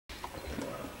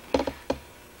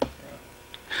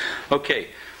Okay,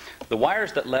 the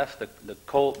wires that left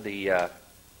the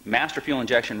master fuel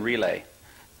injection relay,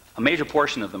 a major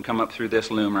portion of them come up through this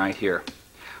loom right here.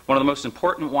 One of the most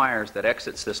important wires that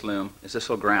exits this loom is this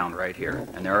little ground right here,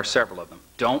 and there are several of them.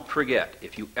 Don't forget,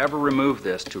 if you ever remove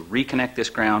this, to reconnect this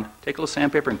ground, take a little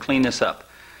sandpaper and clean this up.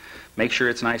 Make sure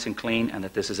it's nice and clean and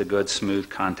that this is a good smooth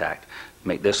contact.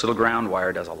 This little ground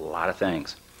wire does a lot of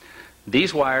things.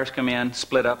 These wires come in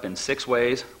split up in 6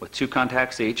 ways with 2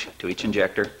 contacts each to each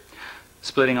injector.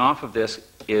 Splitting off of this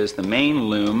is the main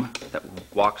loom that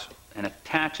walks and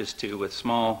attaches to with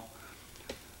small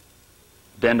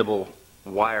bendable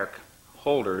wire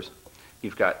holders.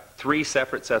 You've got 3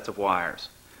 separate sets of wires.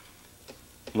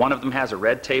 One of them has a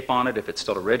red tape on it if it's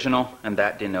still original, and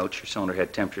that denotes your cylinder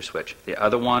head temperature switch. The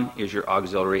other one is your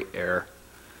auxiliary air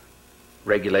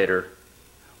regulator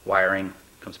wiring.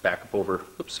 Comes back up over,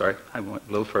 oops, sorry, I went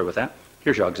a little further with that.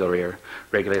 Here's your auxiliary air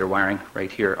regulator wiring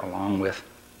right here along with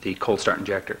the cold start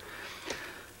injector.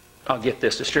 I'll get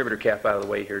this distributor cap out of the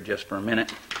way here just for a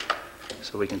minute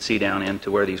so we can see down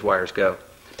into where these wires go.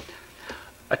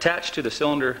 Attached to the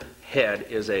cylinder head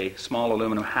is a small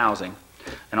aluminum housing,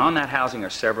 and on that housing are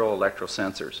several electro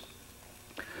sensors.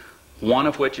 One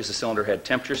of which is the cylinder head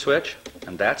temperature switch,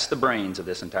 and that's the brains of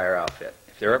this entire outfit.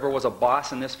 If there ever was a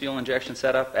boss in this fuel injection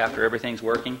setup after everything's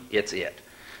working, it's it.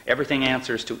 Everything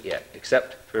answers to it,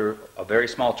 except for a very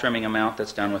small trimming amount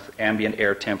that's done with ambient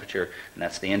air temperature, and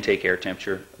that's the intake air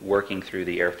temperature working through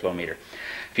the airflow meter.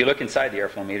 If you look inside the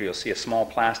airflow meter, you'll see a small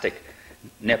plastic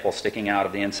nipple sticking out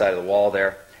of the inside of the wall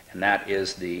there, and that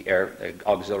is the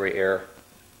auxiliary air,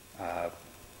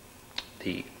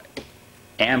 the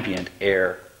ambient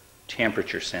air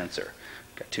temperature sensor.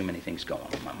 Got too many things going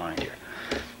on in my mind here.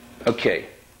 Okay.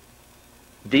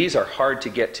 These are hard to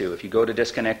get to. If you go to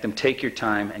disconnect them, take your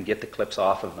time and get the clips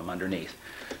off of them underneath.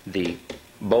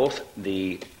 Both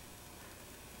the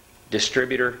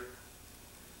distributor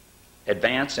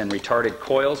advanced and retarded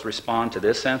coils respond to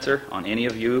this sensor on any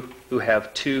of you who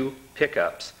have 2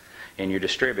 pickups in your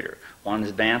distributor. One is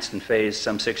advanced and phased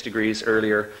some 6 degrees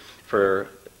earlier. For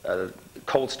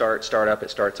cold startup, it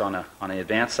starts on the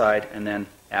advanced side, and then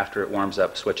after it warms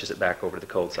up, switches it back over to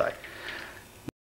the cold side.